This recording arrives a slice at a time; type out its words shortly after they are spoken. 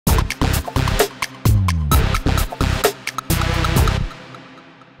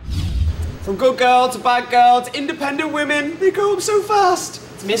From good girl to bad girl to independent women, they grow up so fast.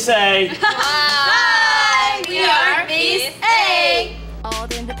 It's Miss A. Hi, we are Miss A. All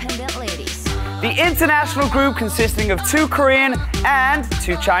the independent ladies. The international group consisting of 2 Korean and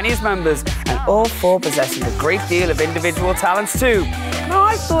 2 Chinese members, and all 4 possessing a great deal of individual talents too. Now,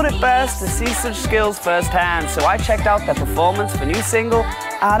 I thought it best to see such skills firsthand, so I checked out their performance for new single,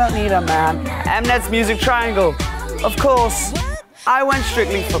 I Don't Need a Man, Mnet's Music Triangle. Of course, I went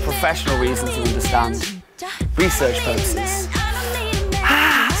strictly for professional reasons to understand. Research purposes.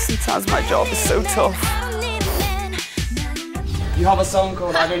 Sometimes my job is so tough. You have a song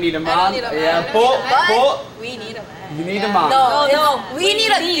called I Don't Need a Man. I don't need a man. Yeah, but we need a man. you need a man. No, we need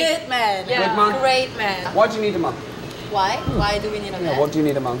a good man. Yeah. Good man? Great man. Why do you need a man? Why? Why do we need a man? Yeah, what do you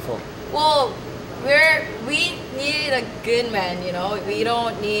need a man for? Well, we need a good man, you know. We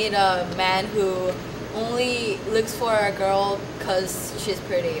don't need a man who only looks for a girl because she's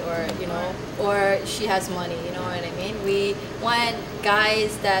pretty or, you know, or she has money, you know what I mean? We want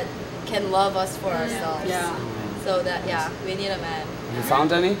guys that can love us for ourselves. Yeah. So that, yeah, we need a man. Have you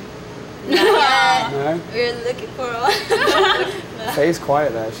found any? Not yet. No? We're looking for one. Faye's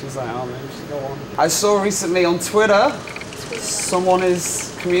quiet there. She's like, oh, maybe she'll go on. I saw recently on Twitter, someone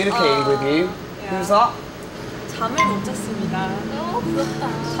is communicating with you. Yeah. Who's that? 잠을 못 잤습니다.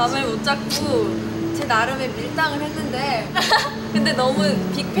 잠을 못 잤고 제 나름의 밀당을 했는데 근데 너무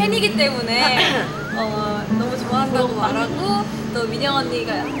빅팬이기 때문에 너무 좋아한다고 말하고 또 민영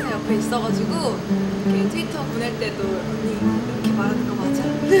언니가 항상 옆에 있어가지고 이렇게 트위터 보낼 때도 언니 이렇게 말하는 거 맞아?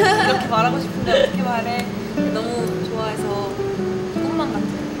 이렇게 말하고 싶은데 어떻게 말해? 너무 좋아해서 꿈만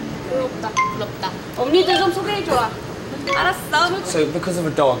같아요. 부럽다. 언니들 좀 소개해줘라. 알았어. So, because of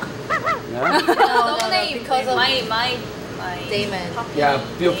a dog? Yeah? No, because of my Damon. Yeah,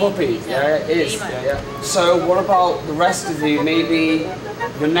 your puppy. Yeah, it is. Yeah, yeah. So, what about the rest of you? Maybe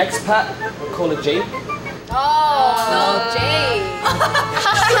your next pet? Call it Jake? Oh, no, Jay.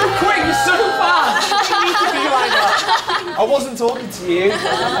 So quick, you're so fast! You need to be like that. I wasn't talking to you.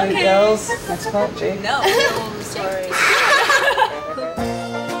 Any girls? Next pet, Jake? No, I'm sorry.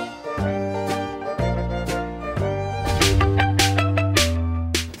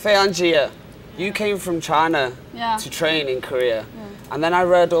 Faye and Gia, you came from China to train in Korea. And then I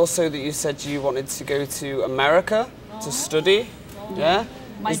read also that you said you wanted to go to America to study. Yeah?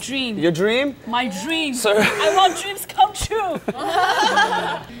 My dream. Your dream? My dream. So I want dreams come true.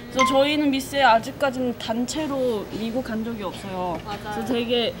 그래서 저희는 미스에 아직까지는 단체로 미국 간 적이 없어요. 그래서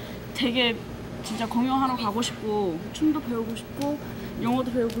되게 진짜 공연하러 가고 싶고 춤도 배우고 싶고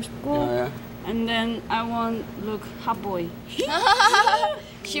영어도 배우고 싶고. And then I want look hot boy.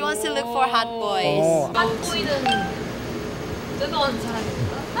 She wants to look for hot boys. hot boy는 뜨거운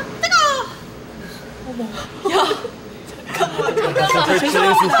사람입니다.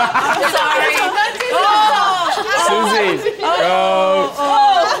 Susie, go.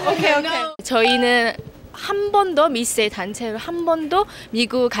 Okay. 저희는 한 번도 미스의 단체로 한 번도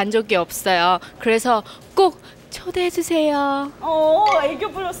미국 간 적이 없어요. 그래서 꼭 초대해 주세요.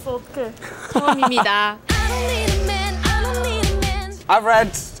 애교 부렸어. 어떡해. 처음입니다. I've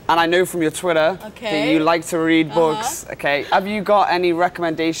read, and I know from your Twitter, that you like to read books. Okay, have you got any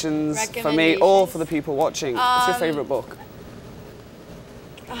recommendations for me or for the people watching? What's your favorite book?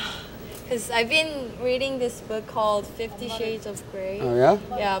 Because I've been reading this book called 50 Shades of Grey. Oh yeah?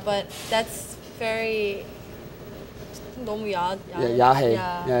 Yeah, but that's very 너무 야해.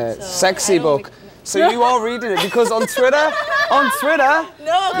 Yeah. So Sexy I don't book. So you are reading it because on Twitter,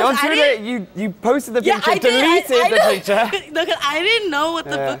 you posted the picture, deleted the picture. No, because I didn't know what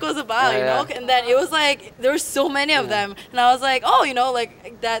the book was about, you know? And then it was like, there were so many of them. And I was like, oh, you know, like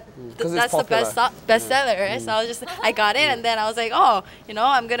that's the bestseller, right? So I was just, I got it and then I was like, oh, you know,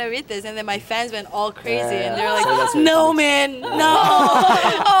 I'm gonna read this. And then my fans went all crazy and they were like, no, man, no.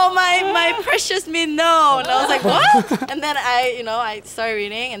 Oh, my precious me, no. And I was like, what? And then I started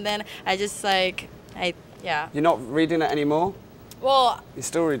reading and then I just like, You're not reading it anymore? Well, You're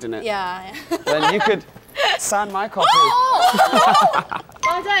still reading it? yeah. Then you could sign my copy.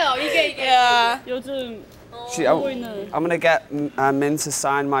 맞아요. 이게. yeah. 요즘 I'm gonna get Min to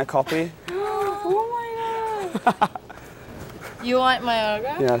sign my copy. Oh my god. You want my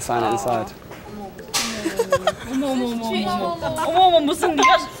autograph? Yeah, sign it inside. 어머 무슨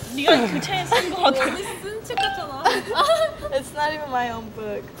네가 그 책에 쓴 거 같아. 쓴책 같잖아. It's not even my own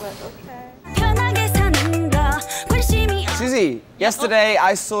book, but okay. Susie, yesterday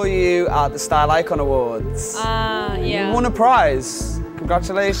I saw you at the Style Icon Awards. Yeah. You won a prize.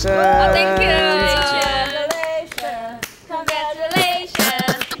 Congratulations. Thank you. Congratulations.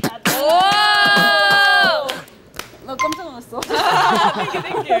 나 깜짝 놀랐어.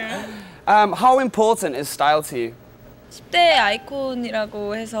 Thank you. How important is style to you? 10대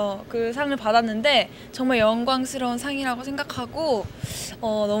아이콘이라고 해서 그 상을 받았는데 정말 영광스러운 상이라고 생각하고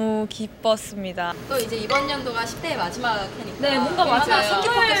너무 기뻤습니다. 또 이제 이번 연도가 10대의 마지막 해니까. 네, 뭔가 맞아요.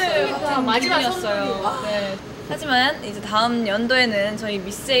 성기뻤겠어요. 마지막이었어요. 네. 하지만 이제 다음 연도에는 저희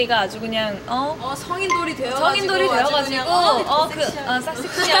미스에이가 아주 그냥 성인돌이 되어가지고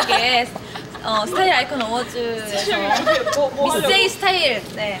섹시하게 스타일 아이콘 어워즈에서 미스에이 스타일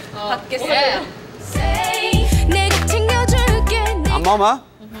받겠어요. And Mama,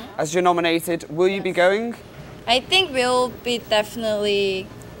 as you're nominated, will you be going? I think we'll definitely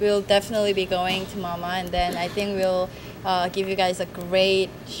be going to Mama, and then I think we'll give you guys a great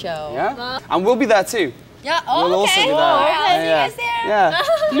show. Yeah? And we'll be there too. Yeah. We'll also be there. Alright, Yeah.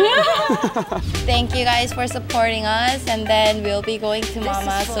 Thank you guys for supporting us, and then we'll be going to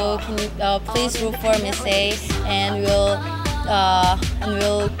Mama. So can you please root for Miss A, and we'll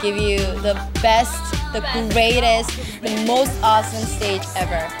give you the best, the greatest, the most awesome stage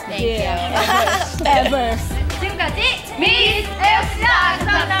ever. Thank you. Ever. 지금까지 미스 A였습니다.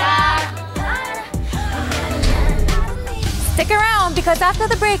 감사합니다. Stick around because after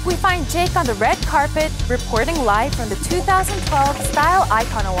the break, we find Jake on the red carpet reporting live from the 2012 Style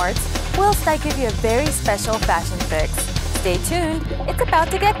Icon Awards, whilst I give you a very special fashion fix. Stay tuned, it's about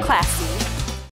to get classy.